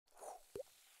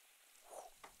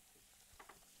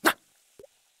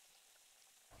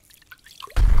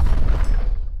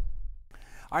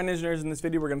All right, engineers, in this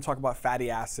video we're going to talk about fatty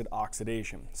acid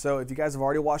oxidation. So if you guys have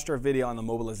already watched our video on the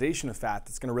mobilization of fat,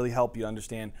 that's going to really help you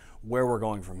understand where we're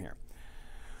going from here.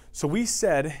 So we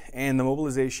said in the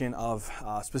mobilization of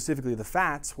specifically the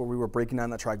fats, where we were breaking down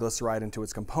that triglyceride into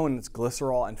its components,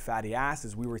 glycerol and fatty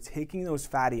acids, we were taking those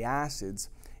fatty acids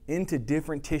into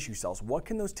different tissue cells. What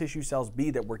can those tissue cells be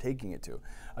that we're taking it to?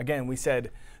 Again, we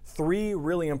said three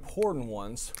really important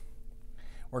ones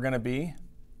were going to be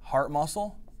heart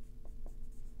muscle.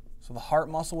 So the heart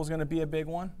muscle was going to be a big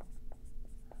one.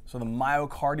 So the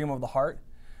myocardium of the heart,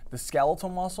 the skeletal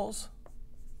muscles,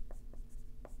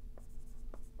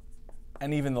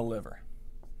 and even the liver.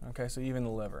 Okay, so even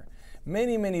the liver.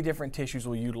 Many different tissues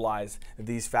will utilize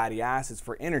these fatty acids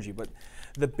for energy, but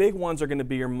the big ones are going to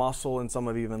be your muscle and some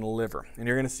of even the liver. And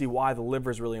you're going to see why the liver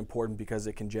is really important, because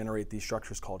it can generate these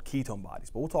structures called ketone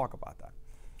bodies, but we'll talk about that.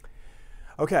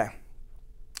 Okay,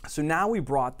 so now we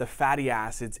brought the fatty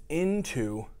acids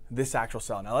into this actual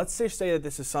cell. Now let's just say that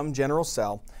this is some general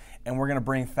cell and we're going to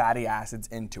bring fatty acids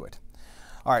into it.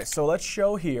 All right, so let's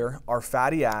show here our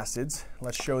fatty acids.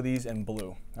 Let's show these in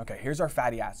blue. Okay, here's our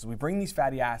fatty acids. We bring these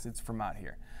fatty acids from out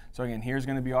here. So again, here's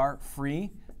going to be our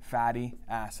free fatty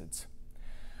acids.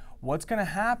 What's going to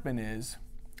happen is,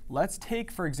 let's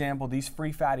take, for example, these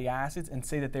free fatty acids and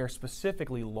say that they are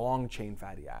specifically long-chain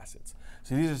fatty acids.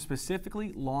 So these are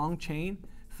specifically long-chain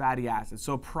fatty acids,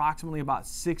 so approximately about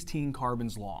 16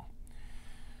 carbons long.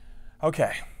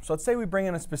 Okay, so let's say we bring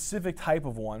in a specific type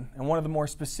of one, and one of the more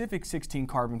specific 16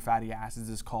 carbon fatty acids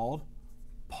is called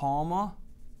palmitoleic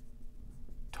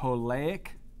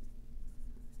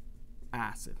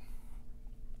acid.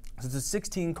 So it's a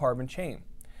 16 carbon chain.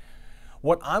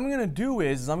 What I'm going to do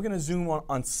is I'm going to zoom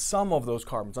on some of those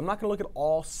carbons. I'm not going to look at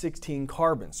all 16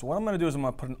 carbons. So what I'm going to do is I'm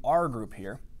going to put an R group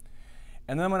here,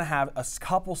 and then I'm going to have a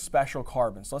couple special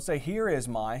carbons. So let's say here is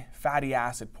my fatty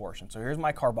acid portion. So here's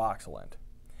my carboxyl end.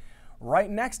 Right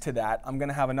next to that, I'm going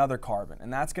to have another carbon,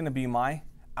 and that's going to be my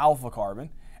alpha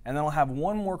carbon. And then I'll have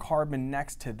one more carbon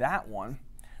next to that one,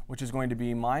 which is going to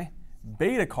be my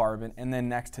beta carbon. And then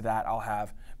next to that, I'll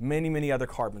have many other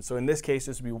carbons. So in this case,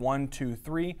 this would be 1, 2,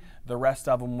 3. The rest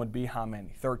of them would be how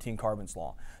many? 13 carbons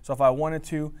long. So if I wanted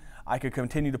to, I could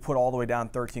continue to put all the way down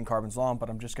 13 carbons long, but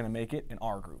I'm just going to make it an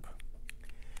R group.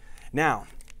 Now,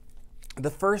 the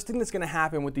first thing that's going to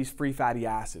happen with these free fatty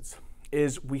acids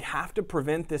is we have to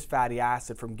prevent this fatty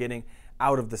acid from getting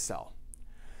out of the cell.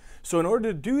 So in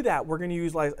order to do that, we're going to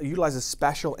utilize a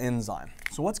special enzyme.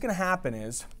 So what's going to happen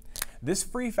is this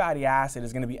free fatty acid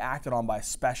is going to be acted on by a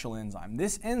special enzyme.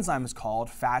 This enzyme is called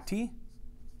fatty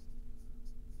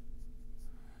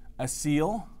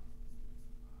acyl-CoA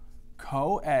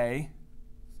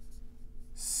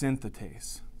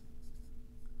synthetase.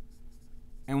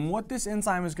 And what this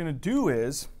enzyme is going to do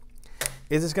is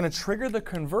it's going to trigger the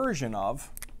conversion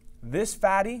of this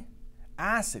fatty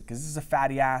acid, because this is a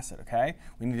fatty acid, okay?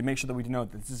 We need to make sure that we know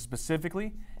that this is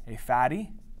specifically a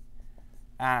fatty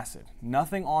acid.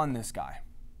 Nothing on this guy.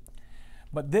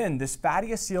 But then this fatty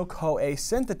acyl-CoA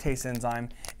synthetase enzyme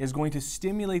is going to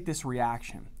stimulate this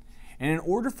reaction. And in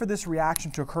order for this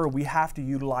reaction to occur, we have to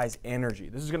utilize energy.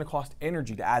 This is going to cost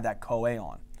energy to add that CoA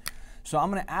on. So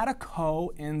I'm going to add a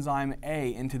coenzyme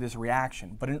A into this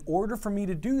reaction. But in order for me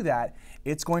to do that,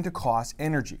 it's going to cost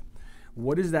energy.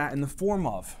 What is that in the form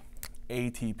of?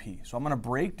 ATP. So I'm going to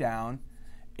break down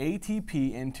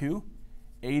ATP into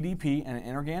ADP and an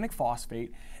inorganic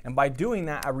phosphate. And by doing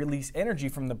that, I release energy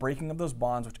from the breaking of those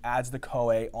bonds, which adds the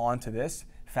CoA onto this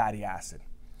fatty acid.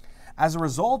 As a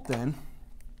result then,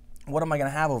 what am I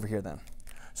going to have over here then?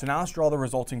 So now let's draw the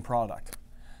resulting product.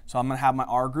 So I'm going to have my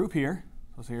R group here.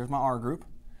 So here's my R group.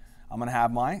 I'm going to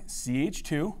have my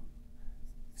CH2,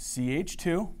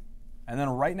 CH2, and then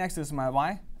right next to this is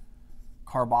my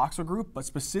carboxyl group, but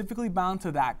specifically bound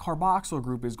to that carboxyl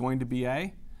group is going to be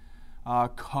a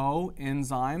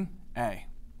coenzyme A.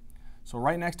 So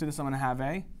right next to this I'm going to have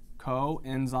a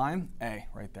coenzyme A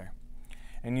right there.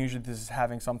 And usually this is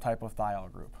having some type of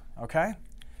thiol group, okay?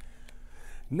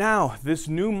 Now, this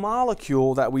new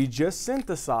molecule that we just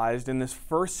synthesized in this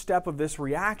first step of this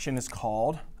reaction is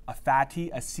called a fatty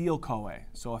acyl-CoA.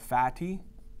 So a fatty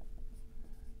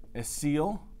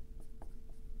acyl-CoA.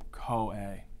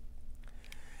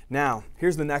 Now,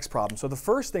 here's the next problem. So the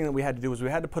first thing that we had to do was we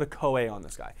had to put a CoA on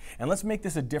this guy. And let's make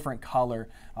this a different color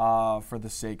for the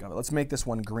sake of it. Let's make this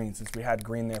one green, since we had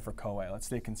green there for CoA. Let's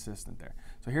stay consistent there.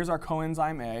 So here's our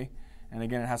coenzyme A. And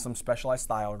again, it has some specialized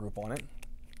thiol group on it.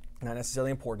 Not necessarily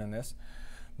important in this.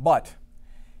 But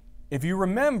if you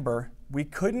remember, we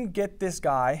couldn't get this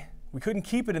guy, we couldn't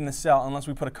keep it in the cell unless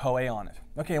we put a CoA on it.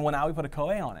 Okay, well now we put a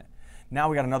CoA on it. Now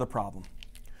we got another problem.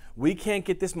 We can't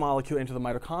get this molecule into the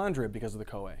mitochondria because of the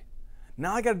CoA.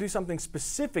 Now I got to do something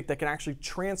specific that can actually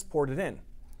transport it in.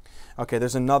 Okay,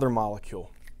 there's another molecule.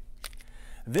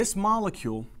 This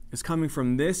molecule is coming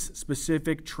from this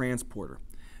specific transporter.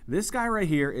 This guy right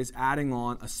here is adding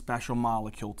on a special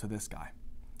molecule to this guy.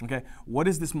 Okay, what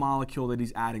is this molecule that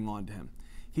he's adding on to him?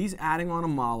 He's adding on a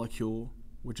molecule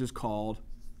which is called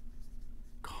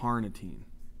carnitine.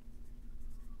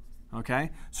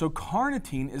 Okay, so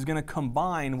carnitine is going to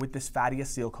combine with this fatty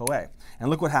acyl-CoA. And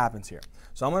look what happens here.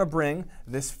 So I'm going to bring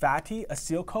this fatty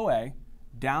acyl-CoA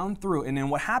down through, and then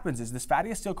what happens is this fatty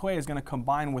acyl-CoA is going to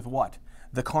combine with what?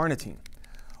 The carnitine.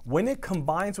 When it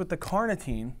combines with the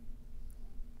carnitine,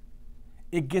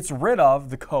 it gets rid of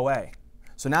the CoA.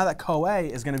 So now that CoA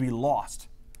is going to be lost.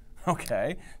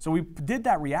 Okay, so we did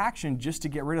that reaction just to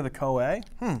get rid of the CoA.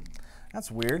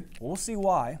 That's weird. We'll see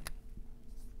why.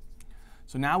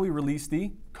 So now we release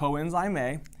the coenzyme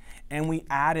A, and we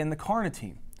add in the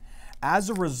carnitine. As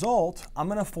a result, I'm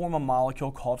going to form a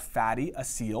molecule called fatty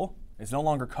acyl. It's no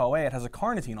longer CoA, it has a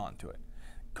carnitine onto it.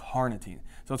 Carnitine.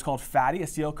 So it's called fatty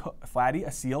acyl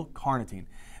carnitine.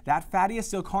 That fatty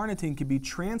acyl carnitine can be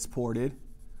transported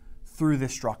through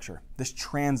this structure, this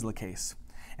translocase.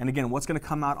 And again, what's going to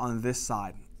come out on this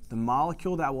side? The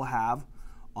molecule that we'll have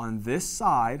on this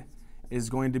side is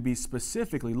going to be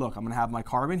specifically, look, I'm going to have my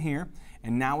carbon here,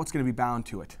 and now what's going to be bound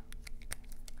to it?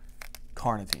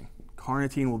 Carnitine.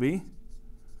 Carnitine will be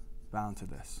bound to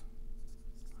this.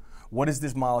 What is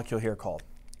this molecule here called?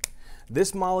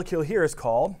 This molecule here is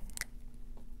called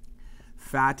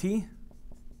fatty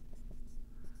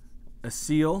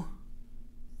acyl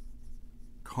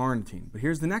carnitine. But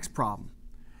here's the next problem.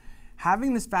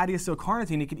 Having this fatty acyl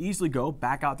carnitine, it could easily go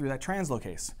back out through that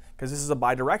translocase, because this is a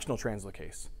bidirectional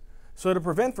translocase. So to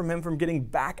prevent him from getting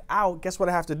back out, guess what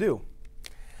I have to do?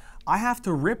 I have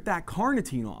to rip that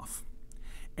carnitine off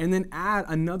and then add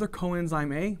another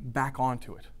coenzyme A back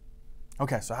onto it.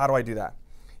 Okay, so how do I do that?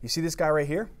 You see this guy right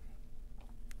here?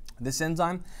 This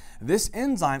enzyme? This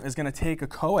enzyme is going to take a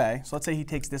CoA. So let's say he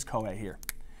takes this CoA here.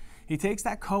 He takes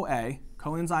that CoA,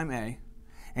 coenzyme A,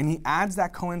 and he adds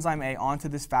that coenzyme A onto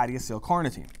this fatty acyl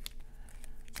carnitine.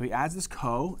 So he adds this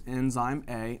coenzyme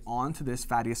A onto this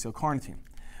fatty acyl carnitine.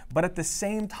 But at the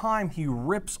same time, he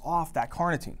rips off that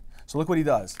carnitine. So look what he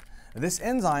does. This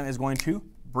enzyme is going to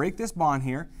break this bond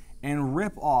here and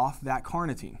rip off that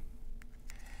carnitine.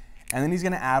 And then he's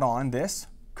going to add on this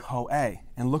CoA.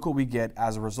 And look what we get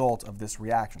as a result of this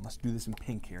reaction. Let's do this in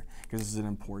pink here, because this is an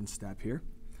important step here.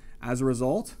 As a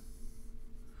result,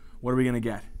 what are we going to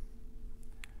get?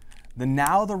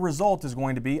 Now the result is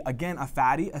going to be, again, a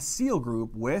fatty acyl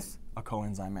group with a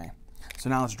coenzyme A. So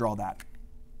now let's draw that.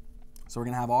 So we're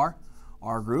going to have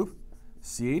our group,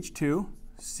 CH2,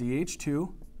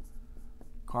 CH2,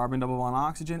 carbon double bond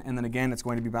oxygen, and then again it's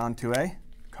going to be bound to a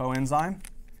coenzyme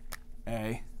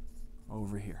A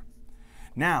over here.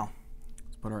 Now,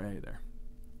 let's put our A there.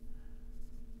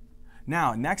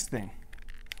 Now, next thing,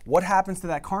 what happens to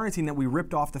that carnitine that we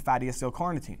ripped off the fatty acyl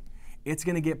carnitine? It's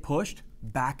going to get pushed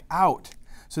back out.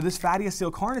 So this fatty acyl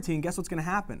carnitine, guess what's going to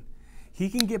happen? He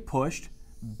can get pushed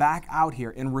back out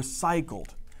here and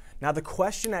recycled. Now the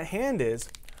question at hand is,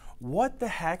 what the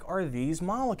heck are these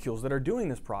molecules that are doing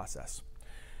this process?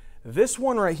 This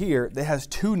one right here, that has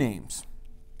two names.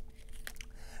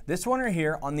 This one right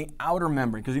here on the outer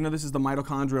membrane, because you know this is the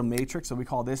mitochondrial matrix, so we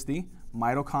call this the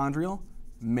mitochondrial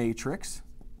matrix.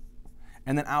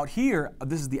 And then out here,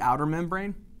 this is the outer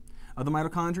membrane of the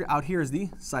mitochondria. Out here is the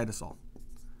cytosol.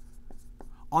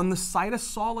 On the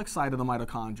cytosolic side of the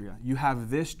mitochondria, you have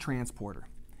this transporter.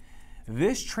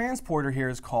 This transporter here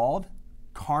is called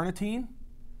carnitine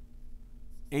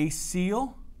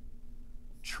acyl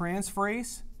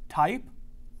transferase type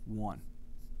 1.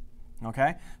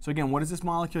 Okay? So again, what is this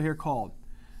molecule here called?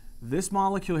 This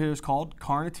molecule here is called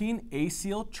carnitine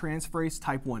acyl transferase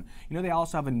type 1. You know they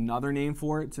also have another name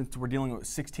for it, since we're dealing with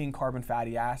 16 carbon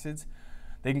fatty acids.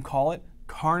 They can call it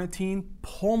carnitine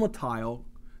palmitoyl,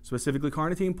 specifically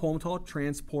carnitine palmitoyl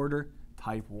transporter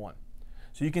type 1.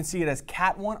 So you can see it as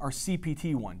CAT1 or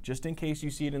CPT1, just in case you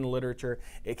see it in the literature.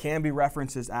 It can be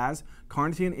referenced as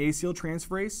carnitine acyl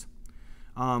transferase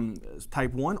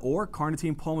type 1 or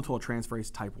carnitine palmitoyl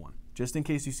transferase type 1, just in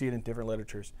case you see it in different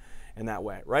literatures in that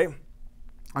way, right?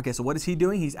 Okay, so what is he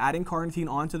doing? He's adding carnitine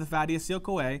onto the fatty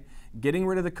acyl-CoA, getting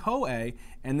rid of the CoA,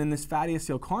 and then this fatty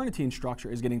acyl-carnitine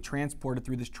structure is getting transported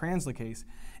through this translocase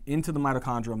into the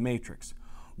mitochondrial matrix.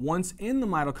 Once in the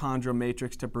mitochondrial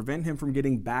matrix, to prevent him from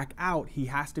getting back out, he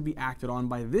has to be acted on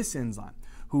by this enzyme,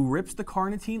 who rips the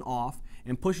carnitine off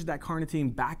and pushes that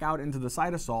carnitine back out into the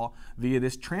cytosol via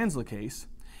this translocase.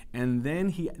 And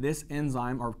then this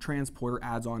enzyme or transporter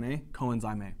adds on a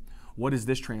coenzyme A. What is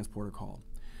this transporter called?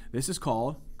 This is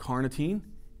called carnitine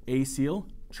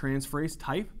acyltransferase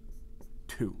type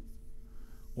 2.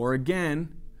 Or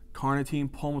again, carnitine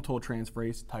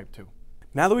palmitoyltransferase type 2.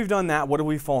 Now that we've done that, what have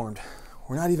we formed?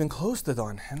 We're not even close to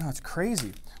done. I know, it's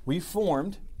crazy. We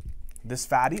formed this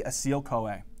fatty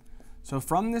acyl-CoA. So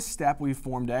from this step, we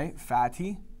formed a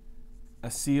fatty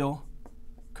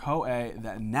acyl-CoA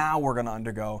that now we're going to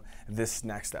undergo this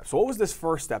next step. So what was this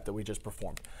first step that we just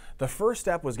performed? The first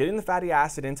step was getting the fatty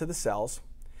acid into the cells.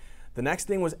 The next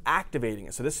thing was activating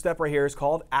it. So this step right here is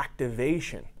called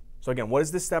activation. So again, what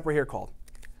is this step right here called?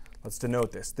 Let's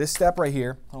denote this. This step right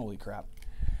here, holy crap.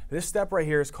 This step right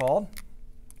here is called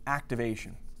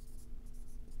activation.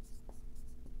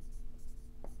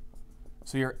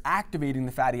 So you're activating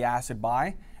the fatty acid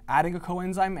by adding a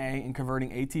coenzyme A and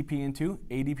converting ATP into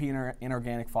ADP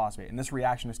inorganic phosphate. And this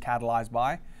reaction is catalyzed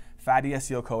by fatty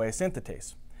acyl-CoA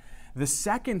synthetase. The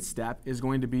second step is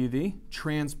going to be the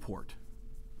transport.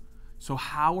 So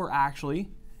how we're actually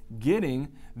getting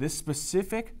this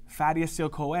specific fatty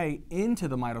acyl-CoA into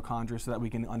the mitochondria so that we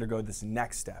can undergo this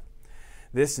next step.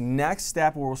 This next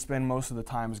step, where we'll spend most of the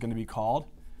time, is going to be called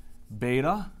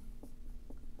beta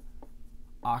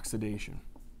oxidation.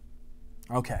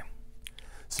 Okay,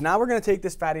 so now we're going to take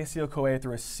this fatty acyl-CoA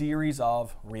through a series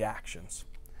of reactions.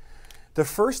 The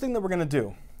first thing that we're going to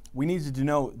do, we need to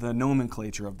denote the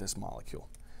nomenclature of this molecule.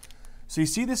 So you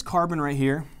see this carbon right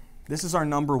here? This is our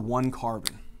number 1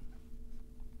 carbon.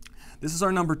 This is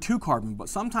our number 2 carbon, but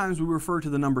sometimes we refer to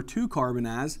the number 2 carbon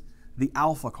as the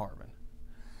alpha carbon.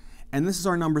 And this is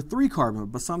our number 3 carbon,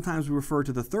 but sometimes we refer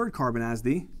to the 3rd carbon as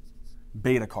the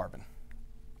beta carbon.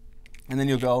 And then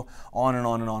you'll go on and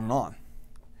on and on and on.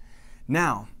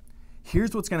 Now,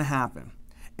 here's what's going to happen.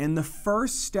 In the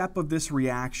first step of this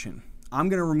reaction, I'm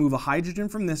going to remove a hydrogen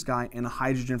from this guy and a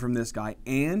hydrogen from this guy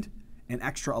and an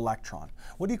extra electron.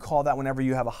 What do you call that whenever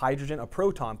you have a hydrogen, a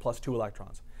proton plus 2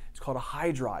 electrons? It's called a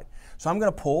hydride. So I'm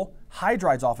going to pull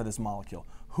hydrides off of this molecule.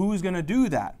 Who's going to do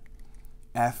that?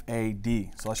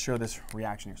 FAD. So let's show this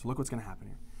reaction here. So look what's going to happen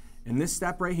here. In this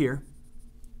step right here,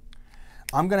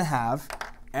 I'm going to have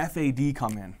FAD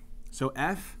come in. So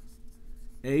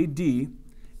FAD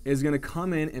is going to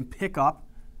come in and pick up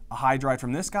a hydride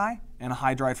from this guy and a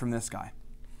hydride from this guy.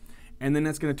 And then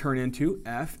that's going to turn into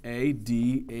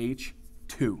FADH2.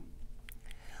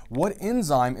 What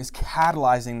enzyme is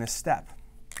catalyzing this step?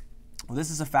 Well, this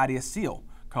is a fatty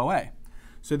acyl-CoA.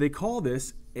 So they call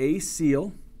this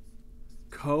acyl-CoA.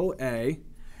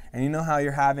 And you know how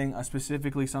you're having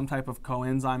specifically some type of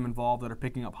coenzyme involved that are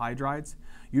picking up hydrides?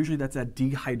 Usually that's a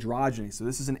dehydrogenase. So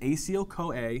this is an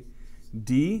acyl-CoA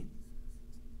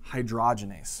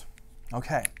dehydrogenase.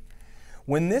 Okay.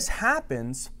 When this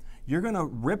happens, you're going to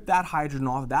rip that hydrogen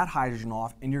off,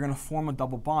 and you're going to form a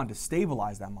double bond to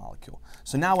stabilize that molecule.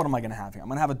 So now what am I going to have here? I'm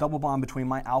going to have a double bond between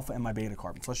my alpha and my beta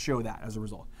carbon. So let's show that as a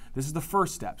result. This is the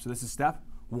first step. So this is step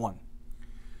 1.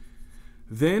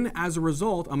 Then as a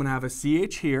result, I'm going to have a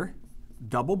CH here,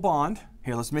 double bond.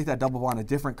 Here, let's make that double bond a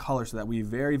different color so that we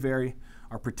very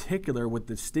are particular with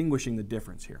distinguishing the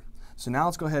difference here. So now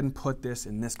let's go ahead and put this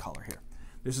in this color here.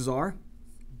 This is our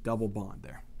double bond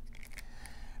there.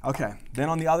 Okay, then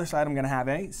on the other side, I'm going to have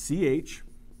a CH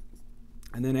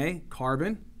and then a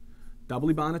carbon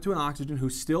doubly bonded to an oxygen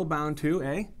who's still bound to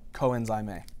a coenzyme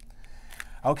A.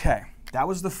 Okay, that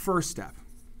was the first step.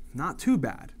 Not too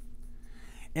bad.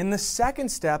 In the second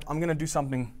step, I'm going to do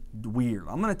something weird.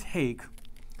 I'm going to take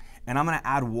and I'm going to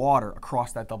add water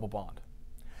across that double bond.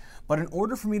 But in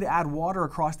order for me to add water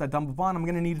across that double bond, I'm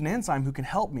going to need an enzyme who can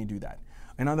help me do that.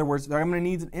 In other words, I'm going to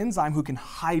need an enzyme who can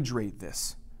hydrate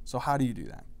this. So how do you do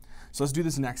that? So let's do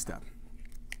this next step.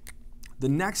 The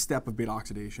next step of beta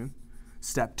oxidation,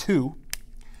 step 2,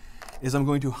 is I'm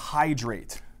going to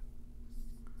hydrate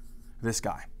this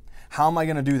guy. How am I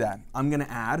going to do that? I'm going to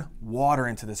add water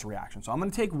into this reaction. So I'm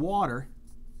going to take water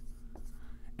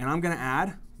and I'm going to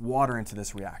add water into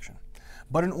this reaction.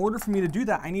 But in order for me to do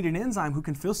that, I need an enzyme who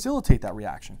can facilitate that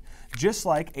reaction. Just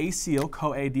like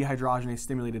acyl-CoA dehydrogenase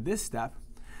stimulated this step,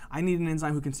 I need an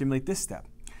enzyme who can stimulate this step.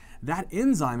 That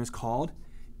enzyme is called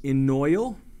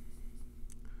enoyl-CoA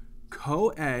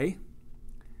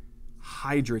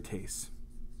hydratase.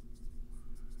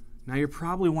 Now you're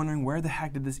probably wondering, where the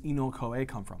heck did this enoyl-CoA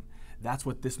come from? That's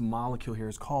what this molecule here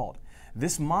is called.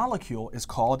 This molecule is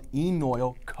called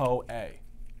enoyl-CoA.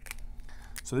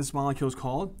 So this molecule is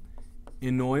called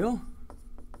enoyl-CoA.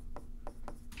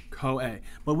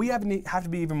 But we have to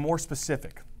be even more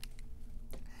specific.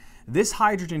 This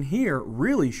hydrogen here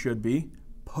really should be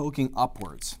poking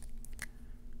upwards.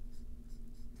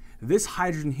 this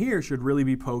hydrogen here should really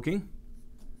be poking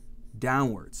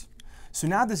downwards. So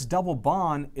now this double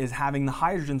bond is having the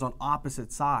hydrogens on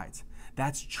opposite sides.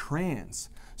 That's trans.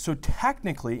 So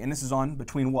technically, and this is on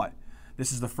between what?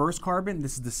 This is the first carbon,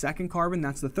 this is the second carbon,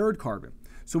 that's the third carbon.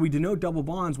 So we denote double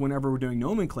bonds whenever we're doing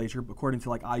nomenclature, according to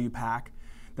like IUPAC,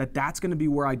 that's going to be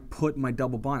where I put my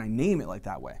double bond. I name it like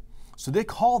that way. So they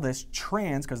call this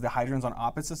trans because the hydrogen's on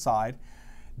opposite side,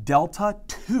 delta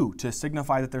 2 to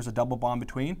signify that there's a double bond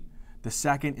between the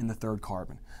second and the third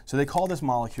carbon. So they call this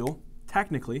molecule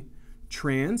technically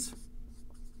trans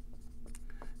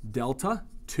delta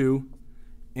 2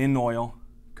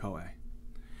 enoyl-CoA.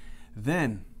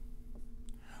 Then,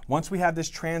 once we have this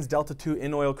trans delta 2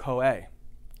 enoyl-CoA,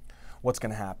 what's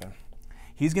going to happen?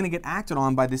 He's going to get acted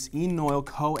on by this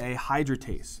enoyl-CoA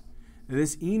hydratase.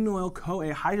 This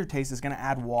enoyl-CoA hydratase is going to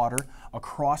add water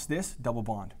across this double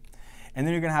bond. And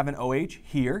then you're going to have an OH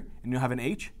here, and you'll have an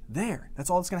H there. That's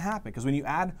all that's going to happen, because when you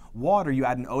add water, you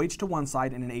add an OH to one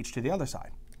side and an H to the other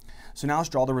side. So now let's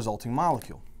draw the resulting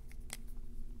molecule.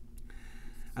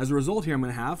 As a result here, I'm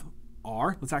going to have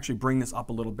R. Let's actually bring this up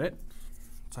a little bit.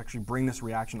 Let's actually bring this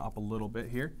reaction up a little bit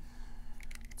here.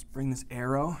 Let's bring this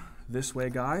arrow this way,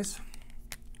 guys.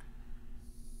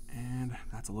 And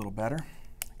that's a little better.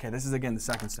 Okay, this is, again, the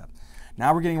second step.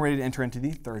 Now we're getting ready to enter into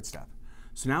the third step.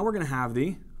 So now we're going to have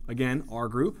the, again, R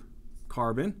group,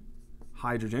 carbon,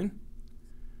 hydrogen.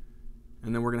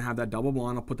 And then we're going to have that double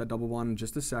bond. I'll put that double bond in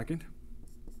just a second.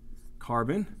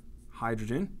 Carbon,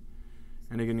 hydrogen.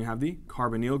 And again, you have the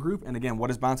carbonyl group. And again, what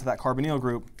is bound to that carbonyl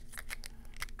group?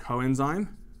 Coenzyme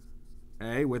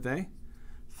A with a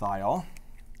thiol.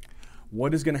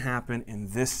 What is going to happen in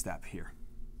this step here?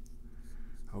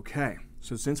 Okay,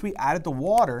 so since we added the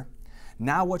water,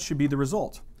 now what should be the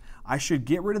result? I should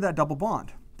get rid of that double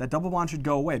bond. That double bond should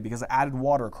go away because I added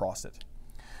water across it.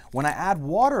 When I add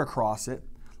water across it,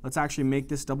 let's actually make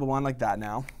this double bond like that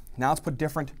now. Now let's put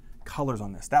different colors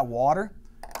on this. That water,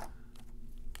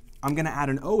 I'm going to add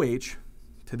an OH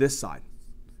to this side,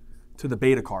 to the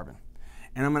beta carbon.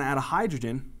 And I'm going to add a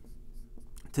hydrogen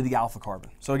to the alpha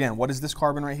carbon. So again, what is this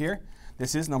carbon right here?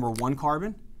 This is number 1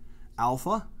 carbon,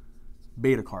 alpha,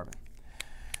 beta carbon.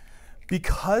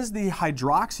 Because the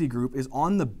hydroxy group is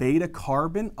on the beta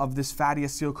carbon of this fatty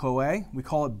acetyl-CoA, we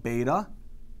call it beta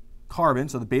carbon.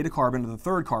 So the beta carbon of the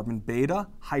third carbon, beta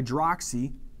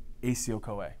hydroxy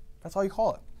acetyl-CoA. That's all you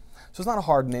call it. So it's not a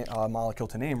hard molecule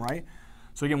to name, right?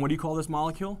 So again, what do you call this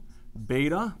molecule?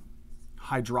 Beta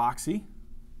hydroxy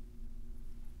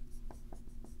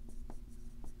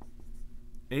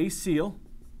acetyl-CoA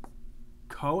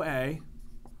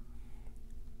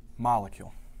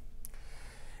molecule.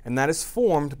 And that is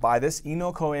formed by this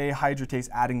enoyl-CoA hydratase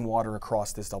adding water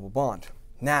across this double bond.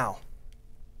 Now,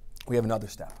 we have another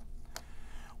step.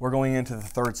 We're going into the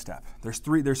third step.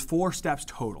 There's 4 steps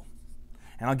total.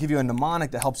 And I'll give you a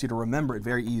mnemonic that helps you to remember it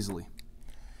very easily.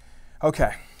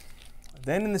 Okay,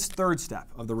 then in this third step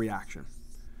of the reaction,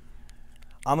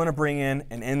 I'm going to bring in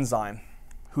an enzyme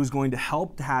who's going to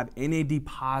help to have NAD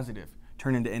positive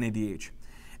turn into NADH.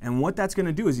 And what that's going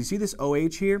to do is, you see this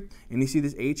OH here, and you see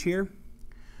this H here?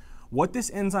 What this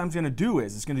enzyme's going to do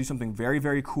is, it's going to do something very,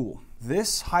 very cool.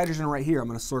 This hydrogen right here, I'm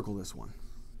going to circle this one.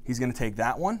 He's going to take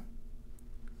that one,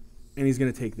 and he's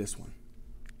going to take this one,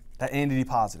 that NAD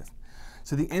positive.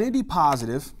 So the NAD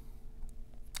positive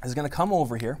is going to come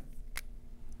over here.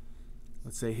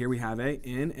 Let's say here we have a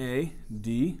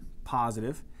NAD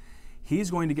positive.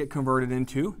 He's going to get converted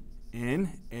into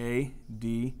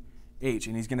NADH,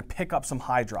 and he's going to pick up some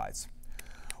hydrides.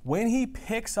 When he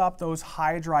picks up those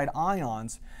hydride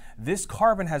ions, this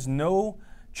carbon has no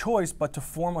choice but to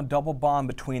form a double bond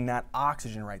between that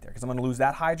oxygen right there, because I'm going to lose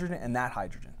that hydrogen and that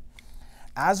hydrogen.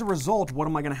 As a result, what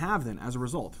am I going to have then? As a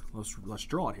result, let's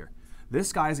draw it here.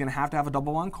 This guy is going to have a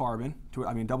double bond carbon,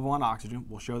 double bond oxygen.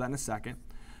 We'll show that in a second.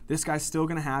 This guy's still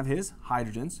going to have his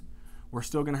hydrogens. We're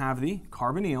still going to have the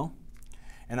carbonyl,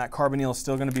 and that carbonyl is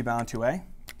still going to be bound to a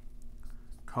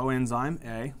coenzyme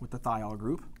A with the thiol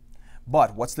group.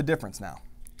 But what's the difference now?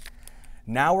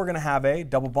 Now we're going to have a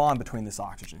double bond between this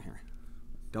oxygen here.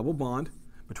 Double bond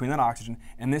between that oxygen,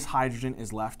 and this hydrogen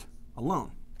is left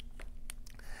alone.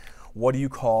 What do you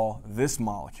call this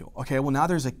molecule? Okay, well now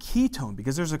there's a ketone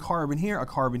because there's a carbon here, a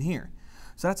carbon here.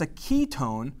 So that's a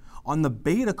ketone on the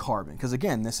beta carbon, because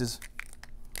again, this is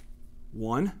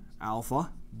 1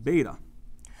 alpha beta.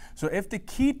 So if the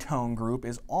ketone group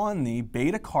is on the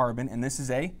beta carbon, and this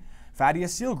is a fatty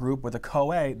acyl group with a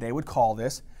CoA, they would call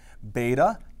this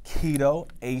beta keto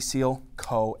acyl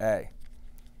CoA.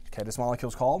 Okay, this molecule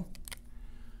is called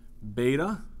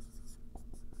beta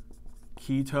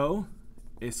keto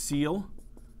acyl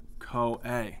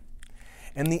CoA.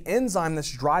 And the enzyme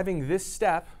that's driving this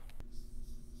step,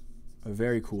 a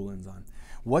very cool enzyme.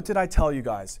 What did I tell you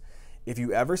guys? If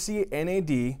you ever see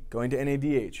NAD going to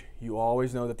NADH, you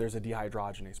always know that there's a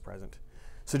dehydrogenase present.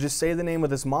 So just say the name of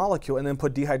this molecule and then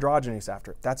put dehydrogenase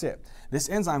after it. That's it. This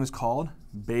enzyme is called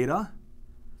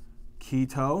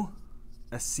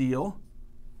beta-ketoacyl,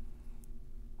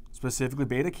 specifically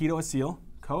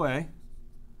beta-ketoacyl-CoA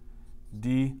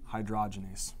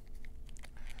dehydrogenase.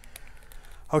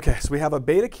 Okay, so we have a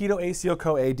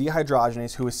beta-ketoacyl-CoA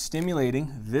dehydrogenase who is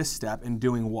stimulating this step and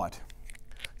doing what?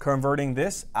 Converting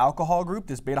this alcohol group,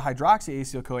 this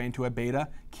beta-hydroxyacyl-CoA, into a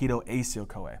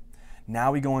beta-ketoacyl-CoA.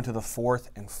 Now we go into the fourth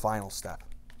and final step.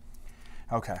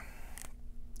 Okay,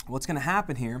 what's going to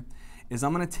happen here is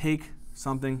I'm going to take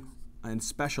something, a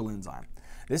special enzyme.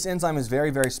 This enzyme is very,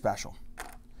 very special.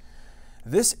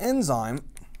 This enzyme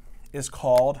is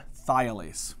called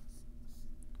thiolase.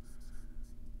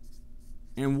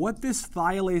 And what this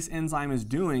thiolase enzyme is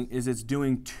doing is it's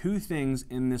doing two things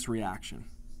in this reaction.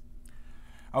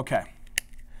 Okay,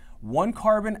 one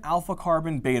carbon, alpha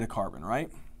carbon, beta carbon, right?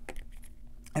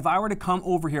 If I were to come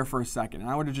over here for a second and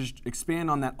I were to just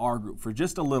expand on that R group for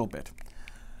just a little bit,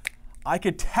 I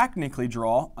could technically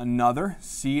draw another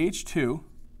CH2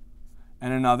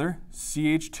 and another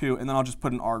CH2, and then I'll just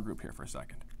put an R group here for a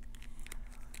second.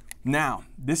 Now,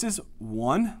 this is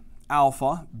one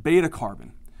alpha beta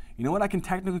carbon. You know what I can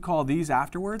technically call these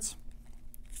afterwards?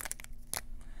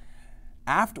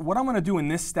 What I'm going to do in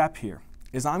this step here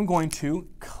is I'm going to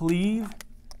cleave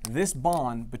this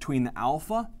bond between the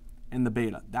alpha and the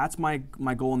beta. That's my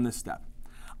goal in this step.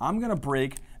 I'm going to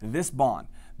break this bond,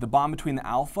 the bond between the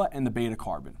alpha and the beta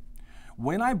carbon.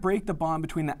 When I break the bond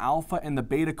between the alpha and the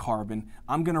beta carbon,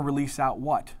 I'm going to release out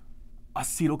what?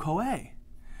 Acetyl-CoA.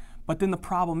 But then the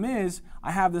problem is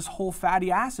I have this whole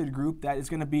fatty acid group that is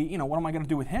going to be, what am I going to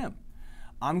do with him?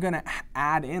 I'm going to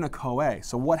add in a CoA.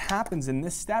 So what happens in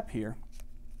this step here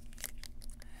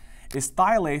is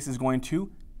thiolase is going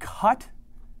to cut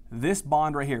this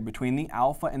bond right here between the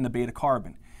alpha and the beta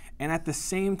carbon. And at the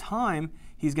same time,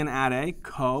 he's going to add a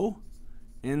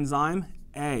coenzyme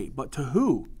A. But to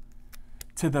who?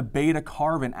 To the beta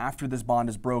carbon after this bond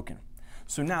is broken.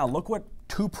 So now look what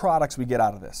two products we get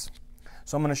out of this.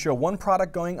 So I'm going to show one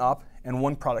product going up and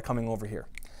one product coming over here.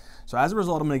 So as a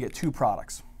result, I'm going to get two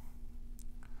products.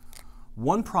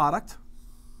 One product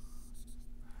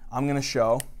I'm going to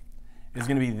show is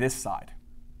going to be this side.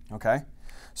 Okay?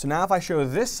 So now if I show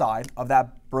this side of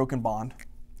that broken bond,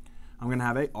 I'm going to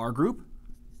have a R group,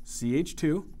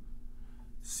 CH2,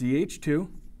 CH2,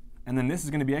 and then this is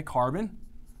going to be a carbon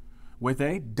with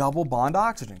a double bond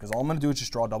oxygen, because all I'm going to do is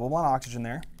just draw a double bond oxygen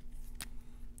there.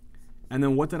 And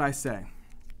then what did I say?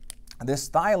 This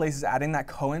thiolase is adding that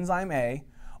coenzyme A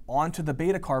onto the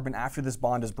beta carbon after this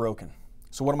bond is broken.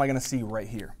 So what am I going to see right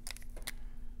here?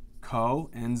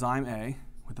 Coenzyme A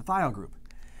with the thiol group.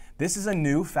 This is a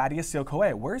new fatty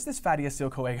acyl-CoA. Where's this fatty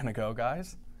acyl-CoA going to go,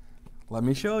 guys? Let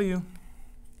me show you.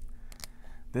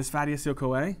 This fatty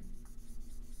acyl-CoA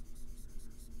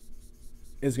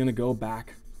is going to go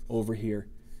back over here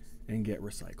and get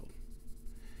recycled.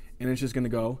 And it's just going to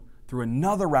go through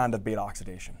another round of beta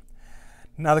oxidation.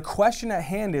 Now the question at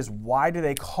hand is, why do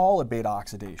they call it beta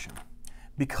oxidation?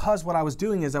 Because what I was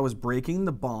doing is I was breaking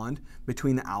the bond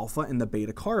between the alpha and the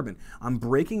beta carbon. I'm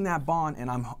breaking that bond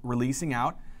and I'm releasing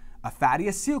out a fatty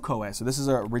acyl-CoA. So this is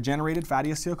a regenerated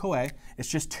fatty acyl-CoA. It's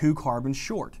just 2 carbons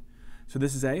short. So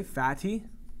this is a fatty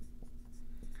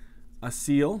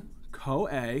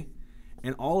acyl-CoA,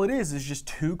 and all it is just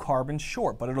 2 carbons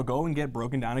short, but it'll go and get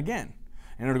broken down again.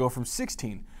 And it'll go from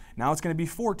 16. Now it's going to be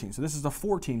 14. So this is a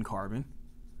 14 carbon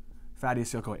fatty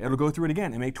acyl-CoA. It'll go through it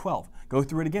again and make 12. Go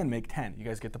through it again, make 10. You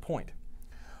guys get the point.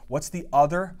 What's the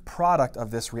other product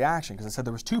of this reaction? Because I said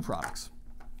there was 2 products.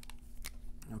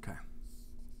 Okay.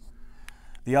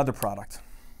 The other product.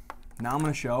 Now I'm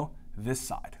going to show this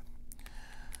side.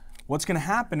 What's going to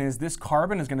happen is this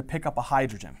carbon is going to pick up a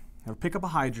hydrogen. It'll pick up a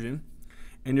hydrogen,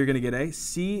 and you're going to get a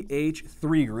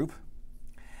CH3 group.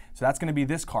 So that's going to be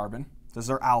this carbon. This is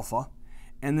our alpha.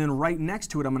 And then right next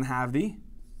to it, I'm going to have the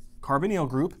carbonyl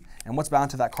group. And what's bound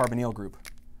to that carbonyl group?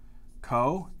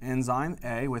 Coenzyme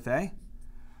A with a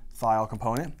thiol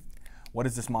component. What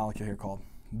is this molecule here called?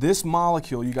 This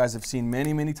molecule you guys have seen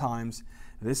many, many times.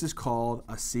 This is called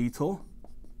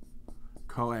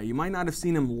acetyl-CoA. You might not have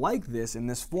seen him like this in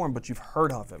this form, but you've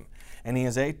heard of him. And he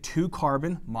is a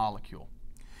 2-carbon molecule.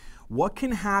 What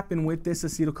can happen with this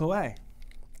acetyl-CoA?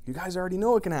 You guys already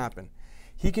know what can happen.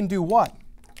 He can do what?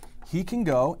 He can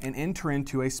go and enter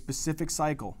into a specific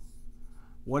cycle.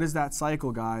 What is that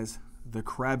cycle, guys? The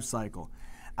Krebs cycle.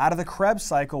 Out of the Krebs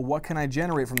cycle, what can I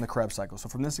generate from the Krebs cycle? So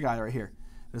from this guy right here,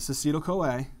 this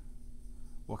acetyl-CoA,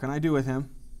 what can I do with him?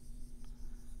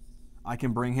 I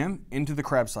can bring him into the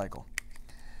Krebs cycle.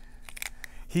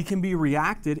 He can be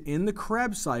reacted in the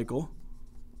Krebs cycle,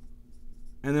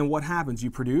 and then what happens?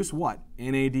 You produce what?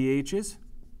 NADHs,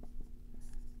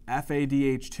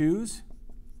 FADH2s,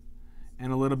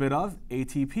 and a little bit of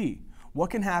ATP. What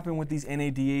can happen with these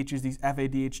NADHs, these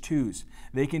FADH2s?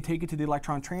 They can take it to the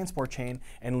electron transport chain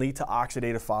and lead to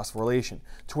oxidative phosphorylation,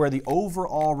 to where the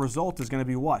overall result is going to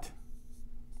be what?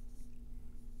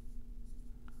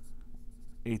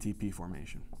 ATP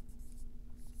formation.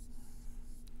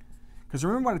 Because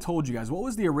remember what I told you guys, what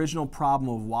was the original problem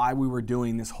of why we were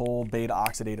doing this whole beta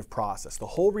oxidative process? The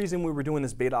whole reason we were doing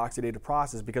this beta oxidative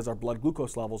process is because our blood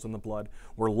glucose levels in the blood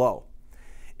were low.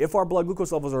 If our blood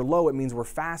glucose levels are low, it means we're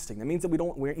fasting. That means that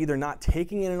we're either not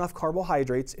taking in enough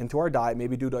carbohydrates into our diet,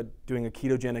 maybe due to doing a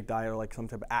ketogenic diet or like some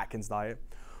type of Atkins diet,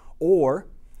 or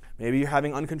maybe you're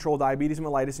having uncontrolled diabetes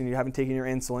mellitus and you haven't taken your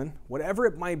insulin. Whatever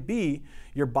it might be,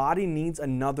 your body needs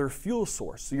another fuel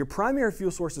source. So your primary fuel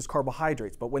source is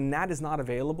carbohydrates, but when that is not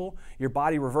available, your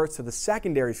body reverts to the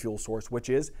secondary fuel source, which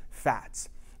is fats.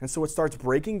 And so it starts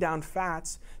breaking down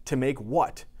fats to make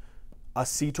what?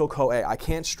 Acetyl-CoA. I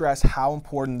can't stress how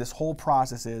important this whole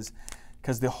process is,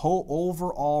 because the whole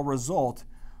overall result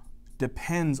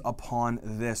depends upon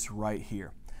this right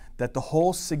here. That the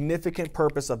whole significant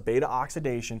purpose of beta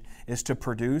oxidation is to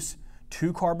produce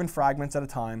 2 carbon fragments at a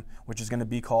time, which is going to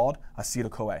be called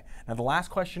acetyl-CoA. Now the last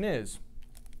question is,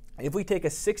 if we take a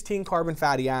 16 carbon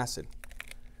fatty acid,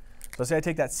 so let's say I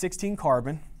take that 16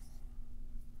 carbon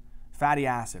fatty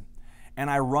acid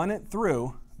and I run it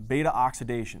through beta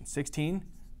oxidation, 16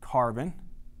 carbon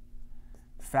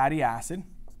fatty acid,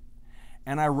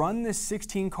 and I run this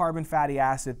 16 carbon fatty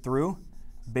acid through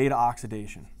beta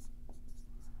oxidation.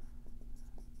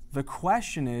 The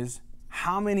question is,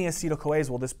 how many acetyl-CoAs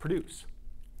will this produce?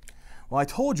 Well, I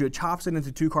told you it chops it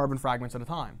into 2 carbon fragments at a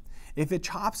time. If it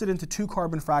chops it into 2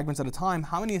 carbon fragments at a time,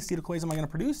 how many acetyl-CoAs am I going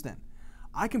to produce then?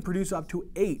 I can produce up to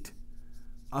 8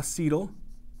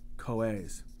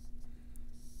 acetyl-CoAs.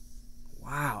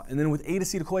 Wow. And then with 8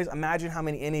 acetyl-CoAs, imagine how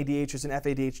many NADHs and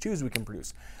FADH2s we can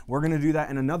produce. We're going to do that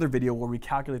in another video where we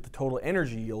calculate the total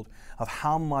energy yield of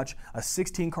how much a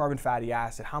 16 carbon fatty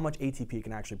acid, how much ATP it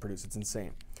can actually produce. It's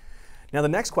insane. Now the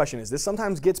next question is, this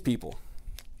sometimes gets people,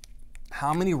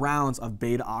 how many rounds of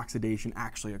beta oxidation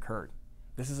actually occurred?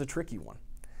 This is a tricky one.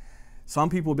 Some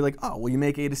people will be like, oh, well, you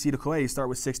make 8 acetyl-CoA, you start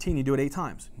with 16, you do it 8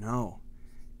 times. No,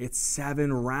 it's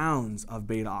 7 rounds of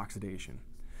beta oxidation.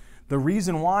 The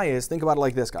reason why is, think about it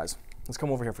like this, guys. Let's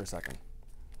come over here for a second.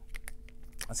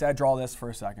 Let's say I draw this for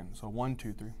a second. So 1,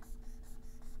 2, 3.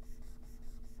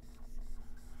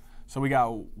 So we got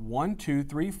 1, 2,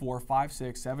 3, 4, 5,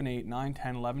 6, 7, 8, 9,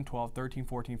 10, 11, 12, 13,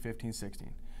 14, 15,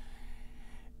 16.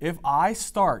 If I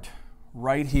start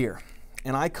right here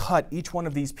and I cut each one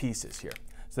of these pieces here,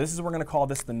 so this is, we're going to call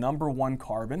this the number 1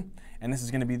 carbon, and this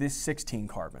is going to be this 16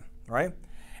 carbon, right?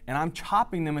 And I'm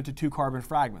chopping them into 2 carbon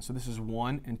fragments. So this is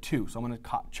 1 and 2. So I'm going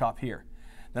to chop here.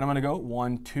 Then I'm going to go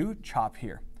 1, 2, chop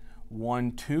here.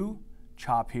 1, 2,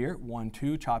 chop here. 1,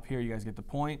 2, chop here. You guys get the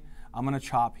point. I'm going to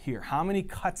chop here. How many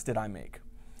cuts did I make?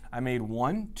 I made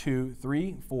 1, 2,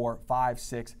 3, 4, 5,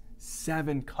 6,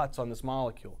 7 cuts on this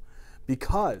molecule.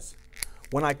 Because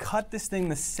when I cut this thing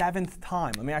the 7th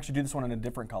time, let me actually do this one in a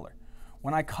different color.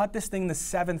 When I cut this thing the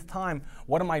 7th time,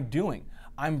 what am I doing?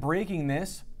 I'm breaking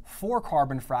this 4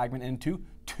 carbon fragment into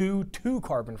 2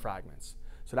 carbon fragments.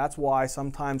 So that's why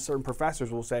sometimes certain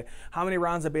professors will say, how many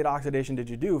rounds of beta oxidation did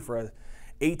you do for a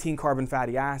 18 carbon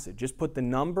fatty acid? Just put the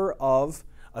number of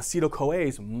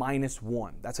acetyl-CoAs minus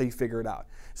 1. That's how you figure it out.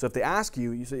 So if they ask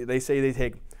you, they say they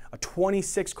take a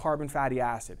 26 carbon fatty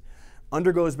acid,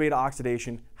 undergoes beta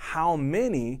oxidation, how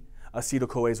many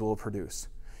acetyl-CoAs will it produce?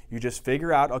 You just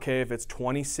figure out, okay, if it's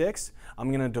 26, I'm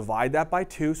going to divide that by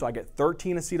 2, so I get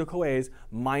 13 acetyl-CoAs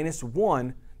minus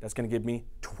 1. That's going to give me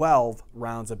 12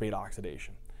 rounds of beta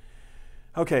oxidation.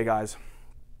 Okay, guys.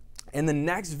 In the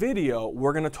next video,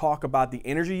 we're going to talk about the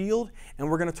energy yield, and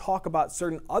we're going to talk about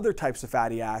certain other types of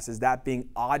fatty acids, that being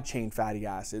odd-chain fatty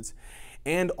acids.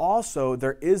 And also,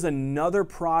 there is another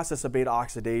process of beta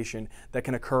oxidation that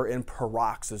can occur in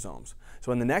peroxisomes.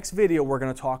 So in the next video, we're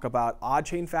going to talk about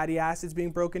odd-chain fatty acids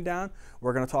being broken down.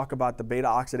 We're going to talk about the beta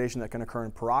oxidation that can occur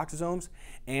in peroxisomes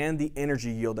and the energy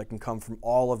yield that can come from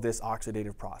all of this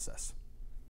oxidative process.